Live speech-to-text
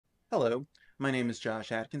Hello, my name is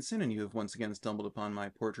Josh Atkinson, and you have once again stumbled upon my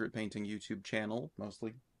portrait painting YouTube channel,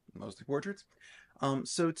 mostly portraits.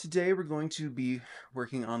 So today we're going to be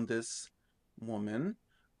working on this woman.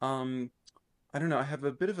 Um, I don't know, I have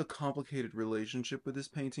a bit of a complicated relationship with this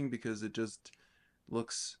painting because it just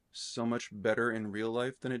looks so much better in real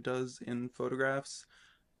life than it does in photographs.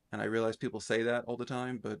 And I realize people say that all the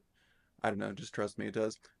time, but I don't know, just trust me, it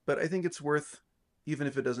does. But I think it's worth, even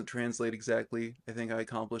if it doesn't translate exactly, I think I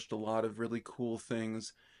accomplished a lot of really cool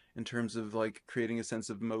things in terms of like creating a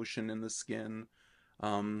sense of motion in the skin,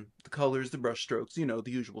 the colors, the brush strokes, the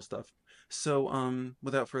usual stuff. So,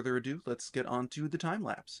 without further ado, let's get on to the time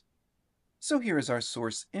lapse. So here is our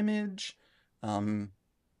source image, um,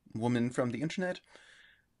 woman from the internet,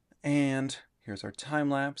 and here's our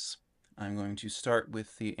time lapse. I'm going to start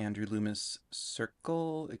with the Andrew Loomis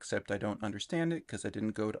circle, except I don't understand it because I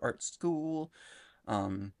didn't go to art school.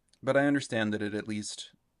 Um, but I understand that it at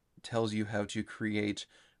least tells you how to create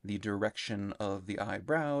the direction of the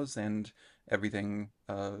eyebrows, and everything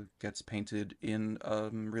gets painted in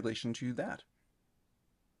relation to that.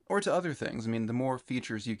 Or to other things. I mean, the more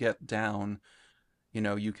features you get down,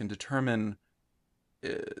 you can determine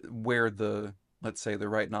where let's say, the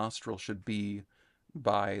right nostril should be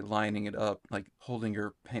by lining it up, like holding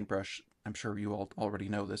your paintbrush. I'm sure you all already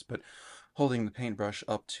know this, but holding the paintbrush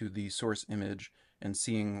up to the source image and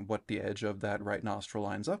seeing what the edge of that right nostril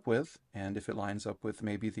lines up with, and if it lines up with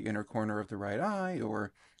maybe the inner corner of the right eye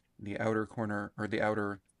or the outer corner or the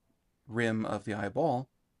outer rim of the eyeball,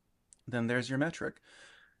 then there's your metric.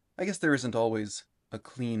 I guess there isn't always a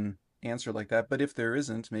clean answer like that, but if there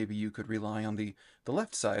isn't, maybe you could rely on the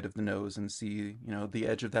left side of the nose and see, the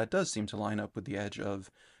edge of that does seem to line up with the edge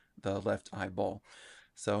of the left eyeball.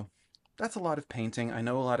 So that's a lot of painting. I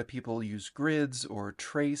know a lot of people use grids or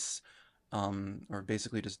trace, or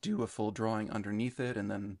basically just do a full drawing underneath it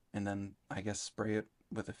and then I guess spray it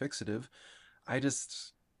with a fixative. I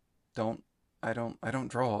just don't I don't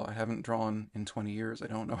draw. I haven't drawn in 20 years. I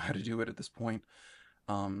don't know how to do it at this point.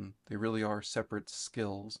 They really are separate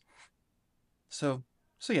skills. So,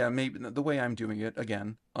 so yeah, maybe the way I'm doing it,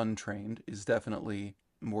 again, untrained, is definitely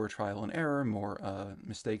more trial and error, more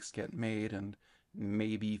mistakes get made, and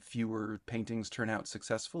maybe fewer paintings turn out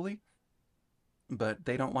successfully. But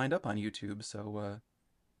they don't wind up on YouTube, so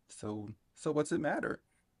what's it matter?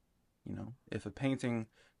 If a painting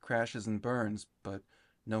crashes and burns, but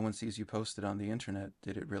no one sees you post it on the internet,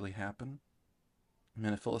 did it really happen? I'm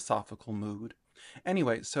in a philosophical mood.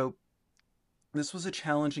 Anyway, so this was a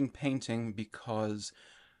challenging painting because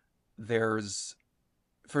there's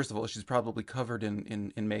first of all, she's probably covered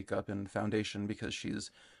in makeup and foundation because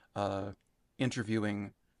she's uh,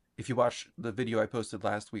 interviewing. If you watch the video I posted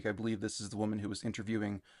last week, I believe this is the woman who was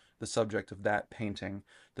interviewing the subject of that painting,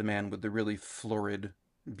 the man with the really florid,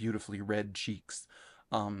 beautifully red cheeks.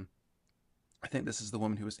 Um, I think this is the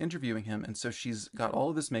woman who was interviewing him, and so she's got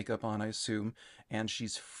all of this makeup on, I assume, and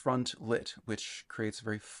she's front lit, which creates a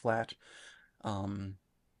very flat um,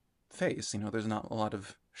 face. There's not a lot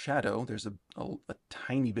of shadow. There's a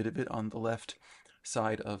tiny bit of it on the left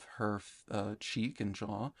side of her cheek and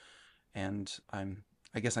jaw, and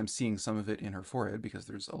I guess I'm seeing some of it in her forehead because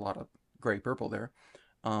there's a lot of gray purple there.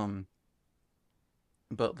 Um,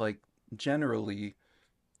 but like generally,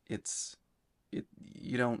 it's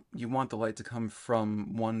you want the light to come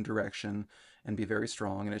from one direction and be very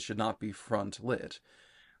strong, and it should not be front lit.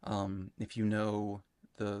 If you know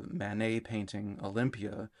the Manet painting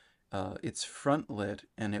Olympia, it's front lit,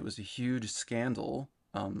 and it was a huge scandal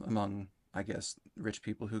among, I guess, rich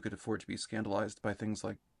people who could afford to be scandalized by things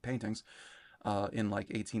like paintings in like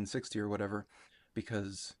 1860 or whatever,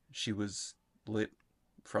 because she was lit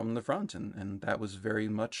from the front, and that was very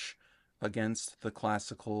much against the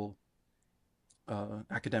classical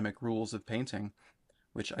academic rules of painting,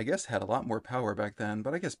 which I guess had a lot more power back then,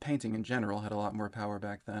 but I guess painting in general had a lot more power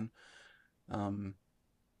back then. Um,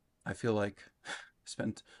 I feel like I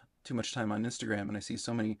spent too much time on Instagram and I see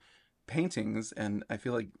so many paintings, and I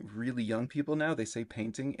feel like really young people now, they say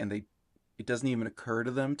painting and it doesn't even occur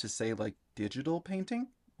to them to say like digital painting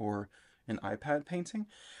or an iPad painting.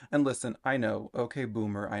 And listen, I know, okay,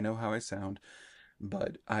 boomer, I know how I sound,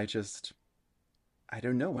 but I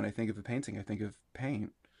don't know, when I think of a painting, I think of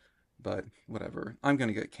paint. But whatever. I'm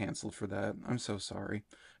gonna get canceled for that. I'm so sorry.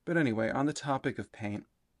 But anyway, on the topic of paint,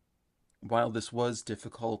 while this was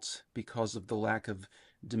difficult because of the lack of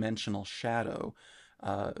dimensional shadow,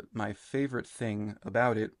 my favorite thing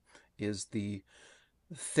about it is the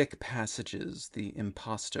thick passages, the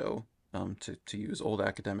impasto, to use old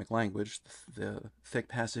academic language, the thick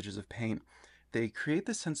passages of paint. They create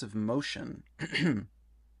this sense of motion,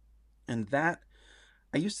 and that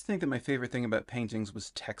I used to think that my favorite thing about paintings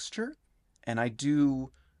was texture, and I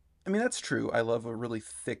mean, that's true. I love a really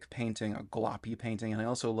thick painting, a gloppy painting, and I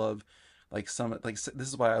also love like this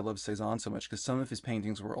is why I love Cezanne so much because some of his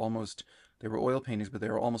paintings were almost they were oil paintings, but they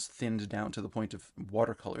were almost thinned down to the point of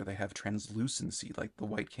watercolor. They have translucency, like the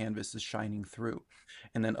white canvas is shining through.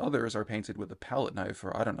 And then others are painted with a palette knife,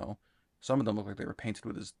 or I don't know. Some of them look like they were painted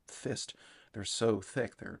with his fist. They're so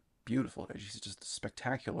thick. They're beautiful. He's just a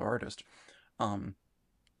spectacular artist. Um,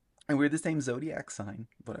 and we're the same zodiac sign,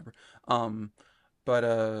 whatever. Um,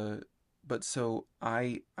 but but so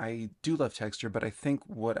I do love texture, but I think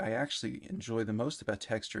what I actually enjoy the most about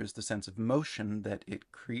texture is the sense of motion that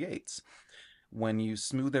it creates. When you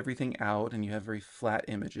smooth everything out and you have very flat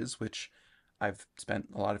images, which I've spent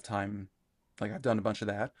a lot of time, like I've done a bunch of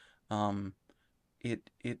that. Um,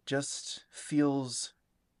 it just feels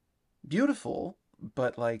beautiful,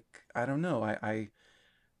 but like I don't know, I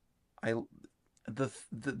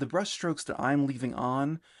the brush strokes that I'm leaving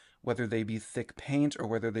on, whether they be thick paint or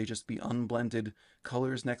whether they just be unblended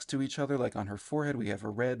colors next to each other, like on her forehead, we have a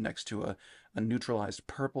red next to a neutralized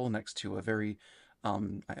purple next to a very, I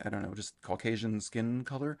don't know, just Caucasian skin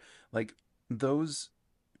color. Like those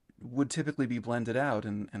would typically be blended out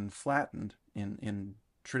and flattened in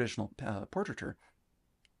traditional portraiture.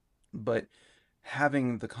 But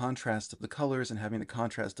having the contrast of the colors and having the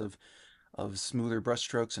contrast of smoother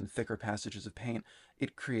brushstrokes and thicker passages of paint,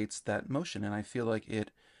 it creates that motion. And I feel like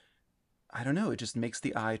I don't know, it just makes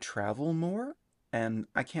the eye travel more. And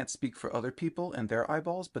I can't speak for other people and their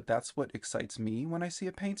eyeballs, but that's what excites me when I see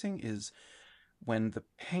a painting is when the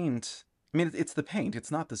paint, I mean, it's the paint,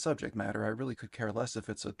 it's not the subject matter. I really could care less if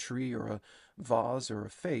it's a tree or a vase or a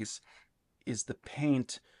face. Is the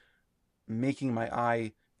paint making my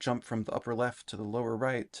eye jump from the upper left to the lower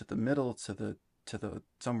right to the middle to the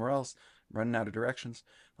somewhere else, running out of directions.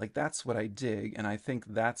 Like that's what I dig, and I think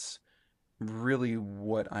that's really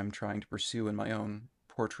what I'm trying to pursue in my own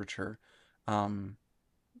portraiture. Um,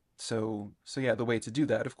 so yeah, the way to do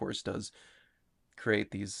that, of course, does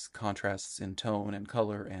create these contrasts in tone and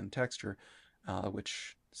color and texture,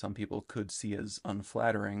 which some people could see as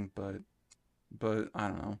unflattering, but I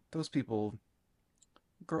don't know. Those people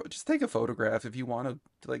girl, just take a photograph if you want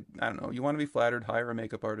to, like, I don't know, you want to be flattered, hire a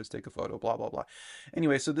makeup artist, take a photo, blah blah blah.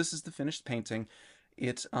 Anyway, so this is the finished painting.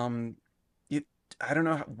 It it I don't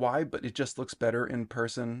know why, but it just looks better in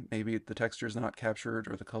person. Maybe the texture is not captured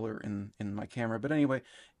or the color in my camera, but anyway,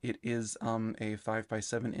 it is a 5 by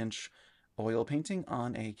 7 inch oil painting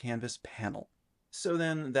on a canvas panel. So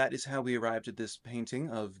then that is how we arrived at this painting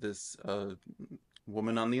of this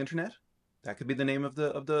woman on the internet. That could be the name of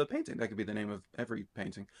the painting. That could be the name of every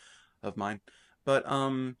painting of mine. But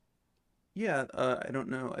yeah, I don't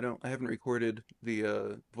know. I haven't recorded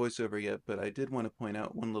the voiceover yet, but I did want to point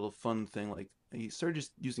out one little fun thing. Like he started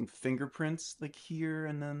just using fingerprints like here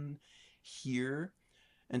and then here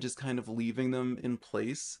and just kind of leaving them in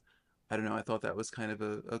place. I don't know. I thought that was kind of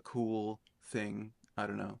a cool thing. I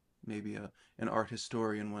don't know. Maybe an art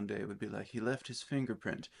historian one day would be like, he left his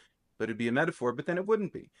fingerprint, but it'd be a metaphor, but then it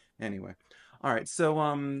wouldn't be. Anyway, all right.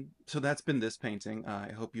 So that's been this painting.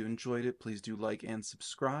 I hope you enjoyed it. Please do like and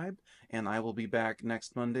subscribe, and I will be back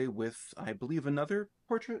next Monday with, I believe, another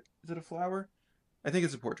portrait. Is it a flower? I think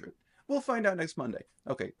it's a portrait. We'll find out next Monday.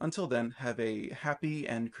 Okay. Until then, have a happy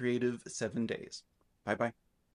and creative 7 days. Bye bye.